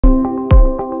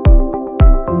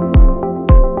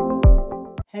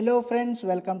Hello friends,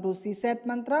 welcome to CSAT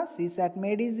Mantra, CSAT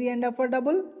made easy and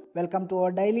affordable. Welcome to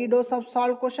our daily dose of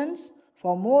solved questions.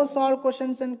 For more solved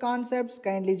questions and concepts,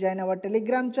 kindly join our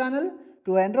Telegram channel.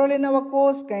 To enroll in our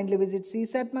course, kindly visit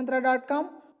csatmantra.com.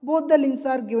 Both the links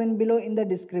are given below in the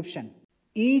description.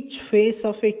 Each face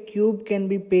of a cube can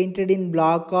be painted in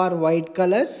black or white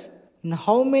colors. In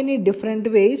how many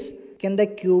different ways can the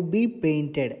cube be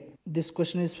painted? This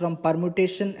question is from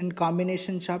Permutation and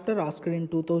Combination chapter asked in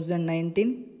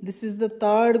 2019. This is the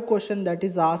third question that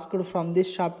is asked from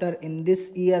this chapter in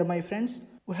this year, my friends.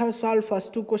 We have solved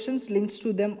first two questions. Links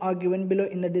to them are given below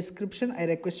in the description. I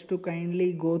request you to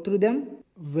kindly go through them.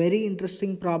 Very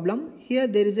interesting problem. Here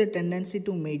there is a tendency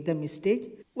to make the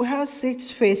mistake. We have 6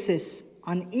 faces.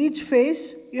 On each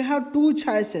face you have 2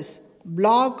 choices,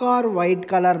 black or white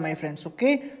color, my friends.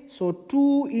 Okay, so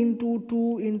 2 into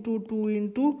 2 into 2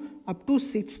 into up to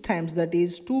 6 times, that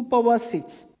is 2 power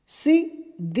 6. See,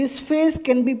 this face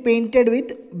can be painted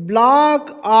with black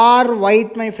or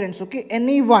white, my friends. Okay,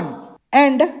 any one.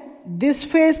 And this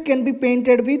face can be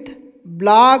painted with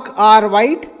black or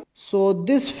white. So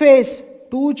this face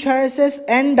 2 choices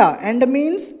and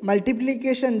means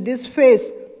multiplication. This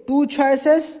face 2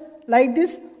 choices like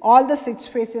this, all the 6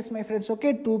 faces, my friends.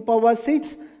 Okay, 2 power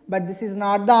 6, but this is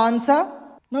not the answer.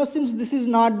 Now since this is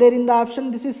not there in the option,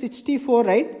 this is 64,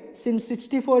 right? Since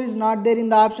 64 is not there in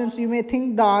the options, you may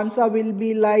think the answer will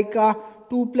be like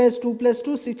 2 plus 2 plus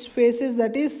 2, 6 faces,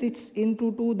 that is 6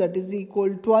 into 2, that is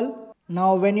equal 12.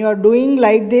 Now when you are doing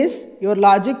like this, your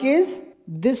logic is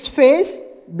this face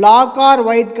black or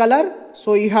white color,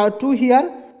 so you have 2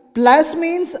 here, plus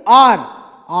means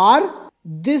or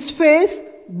this face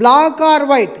black or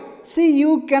white. See,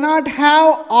 you cannot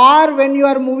have or when you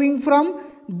are moving from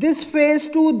this face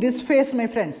to this face, my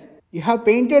friends. You have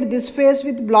painted this face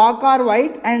with black or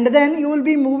white and then you will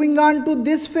be moving on to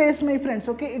this face, my friends.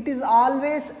 Okay, it is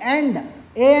always and,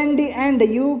 A and D, and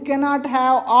you cannot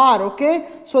have or. Okay,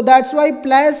 so that's why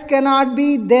plus cannot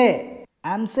be there.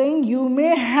 I am saying you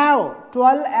may have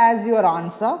 12 as your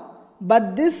answer,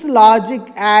 but this logic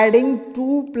adding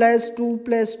 2 plus 2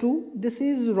 plus 2, this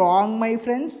is wrong, my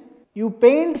friends. You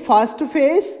paint first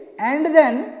face and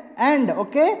then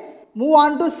okay, move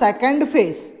on to second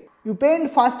face. You paint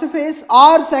first face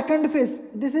or second face.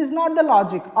 This is not the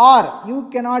logic. Or you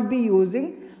cannot be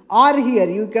using or here.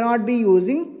 You cannot be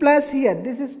using plus here.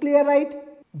 This is clear, right?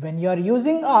 When you are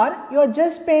using or, you are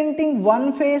just painting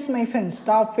one face, my friends.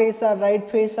 Top face or right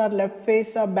face or left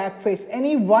face or back face.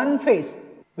 Any one face.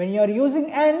 When you are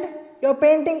using and, you are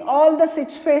painting all the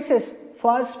 6 faces.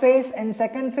 First face and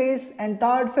second face and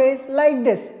third face, like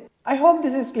this. I hope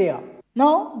this is clear.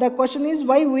 Now the question is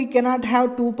why we cannot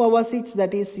have 2 power 6,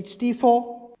 that is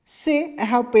 64. Say I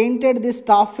have painted this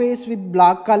top face with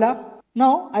black color.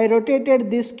 Now I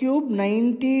rotated this cube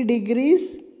 90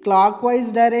 degrees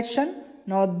clockwise direction.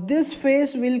 Now this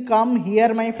face will come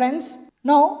here, my friends.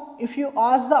 Now if you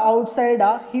ask the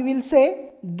outsider, he will say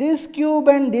this cube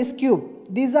and this cube,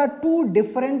 these are 2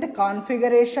 different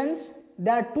configurations. They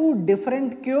are 2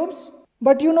 different cubes.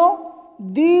 But you know,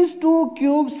 these 2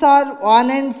 cubes are one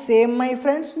and same, my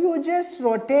friends. You just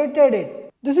rotated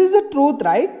it. This is the truth,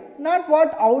 right? Not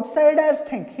what outsiders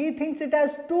think. He thinks it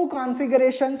has 2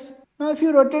 configurations. Now if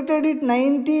you rotated it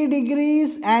 90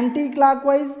 degrees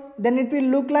anti-clockwise, then it will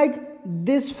look like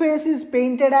this face is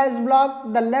painted as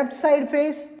black, the left side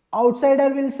face.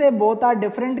 Outsider will say both are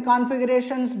different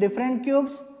configurations, different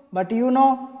cubes. But you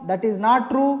know, that is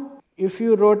not true. If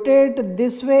you rotate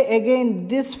this way again,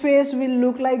 this face will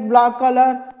look like black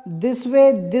color. This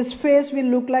way, this face will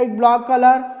look like black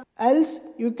color. Else,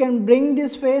 you can bring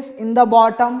this face in the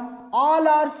bottom. All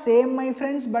are same, my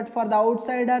friends, but for the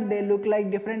outsider, they look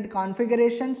like different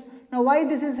configurations. Now, why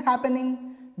this is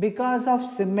happening? Because of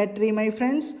symmetry, my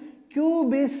friends.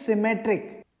 Cube is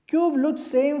symmetric. Cube looks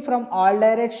same from all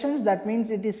directions. That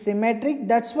means it is symmetric.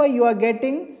 That's why you are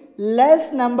getting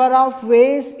less number of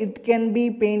ways it can be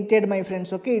painted, my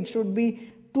friends. Okay, it should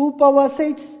be 2 power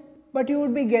 6, but you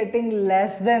would be getting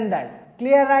less than that.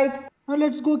 Clear, right? Now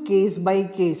let's go case by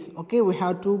case. Okay, we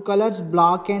have 2 colors,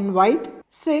 black and white.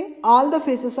 Say all the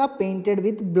faces are painted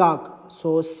with black.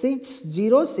 So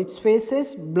 6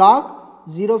 faces black,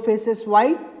 0 faces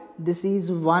white. This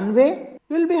is one way.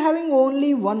 We will be having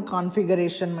only one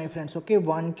configuration, my friends. Okay,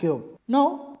 one cube.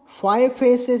 Now 5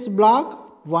 faces black,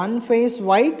 1 face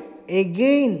white,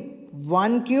 again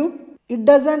one cube. It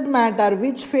doesn't matter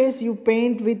which face you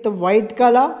paint with the white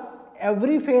color,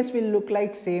 every face will look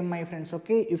like same, my friends.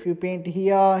 Okay, if you paint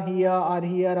here, here or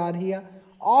here or here,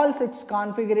 all 6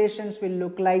 configurations will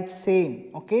look like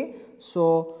same. Okay,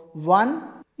 so 1,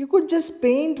 You could just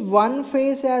paint one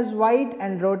face as white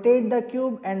and rotate the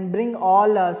cube and bring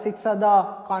all 6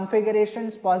 other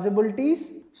configurations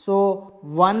possibilities. So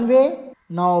one way.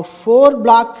 Now 4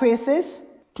 black faces,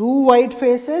 2 white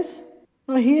faces.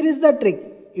 Now here is the trick.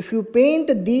 If you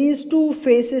paint these 2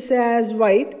 faces as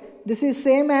white, this is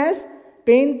same as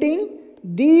painting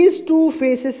these 2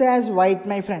 faces as white,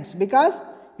 my friends, because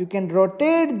you can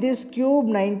rotate this cube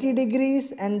 90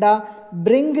 degrees and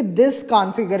bring this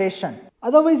configuration.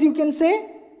 Otherwise you can say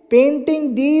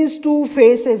painting these 2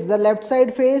 faces, the left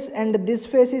side face and this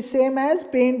face is same as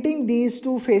painting these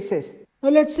 2 faces. Now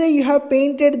let's say you have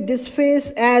painted this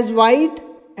face as white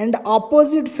and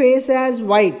opposite face as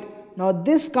white. Now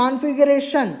this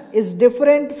configuration is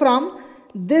different from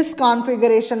this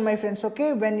configuration, my friends,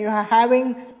 okay, when you are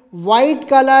having white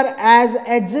color as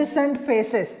adjacent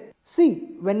faces.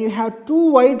 See, when you have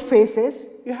 2 white faces,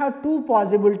 you have 2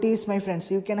 possibilities, my friends.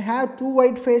 You can have 2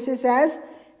 white faces as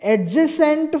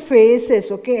adjacent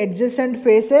faces, okay, adjacent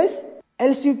faces.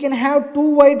 Else you can have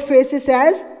 2 white faces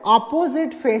as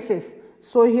opposite faces.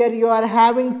 So here you are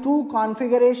having 2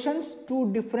 configurations,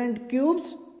 2 different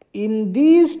cubes. In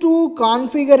these 2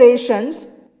 configurations,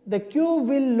 the cube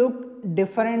will look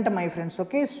different, my friends,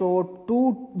 okay. So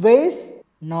 2 ways.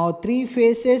 Now 3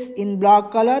 faces in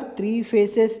black color, 3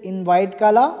 faces in white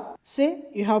color. Say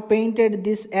you have painted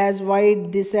this as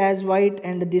white, this as white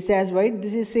and this as white.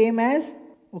 This is same as,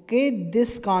 okay,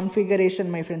 this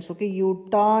configuration, my friends, okay. You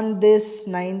turn this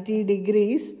 90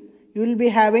 degrees, you will be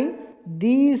having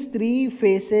these 3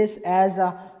 faces as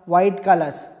white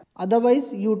colors.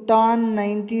 Otherwise you turn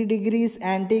 90 degrees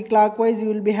anti-clockwise, you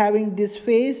will be having this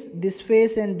face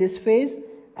and this face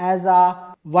as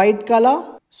a white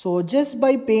color. So just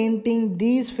by painting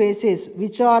these faces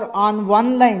which are on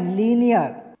one line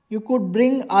linear, you could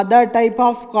bring other type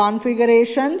of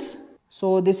configurations.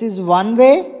 So this is one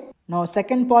way. Now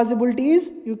second possibility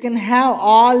is you can have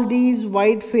all these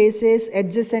white faces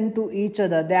adjacent to each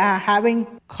other. They are having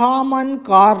common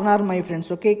corner, my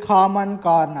friends, okay, common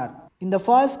corner. In the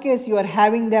first case you are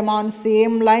having them on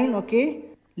same line, okay,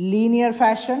 linear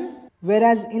fashion.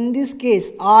 Whereas in this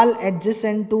case all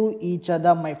adjacent to each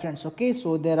other, my friends, okay.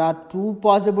 So there are 2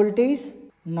 possibilities.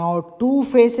 Now 2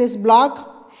 faces black,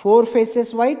 4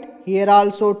 faces white. Here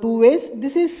also 2 ways.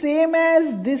 This is same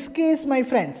as this case, my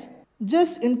friends.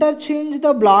 Just interchange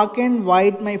the black and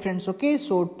white, my friends, okay.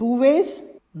 So 2 ways.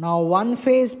 Now 1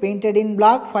 face painted in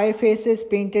black, 5 faces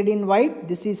painted in white.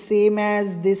 This is same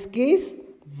as this case.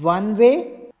 1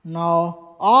 way.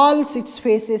 Now all 6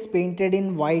 faces painted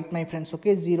in white, my friends,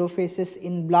 okay. 0 faces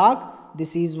in black.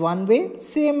 This is 1 way,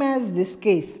 same as this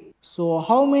case. So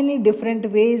how many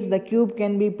different ways the cube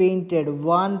can be painted?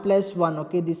 1 plus 1,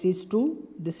 okay, this is 2,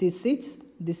 this is 6,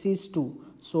 this is 2.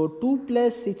 So 2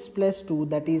 plus 6 plus 2,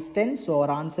 that is 10. So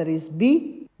our answer is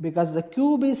B. Because the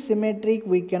cube is symmetric,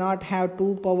 we cannot have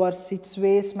 2 power 6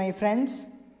 ways, my friends.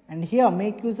 And here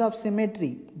make use of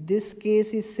symmetry. This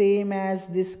case is same as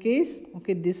this case,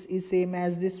 okay, this is same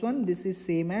as this one, this is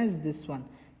same as this one.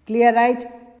 Clear,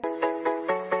 right?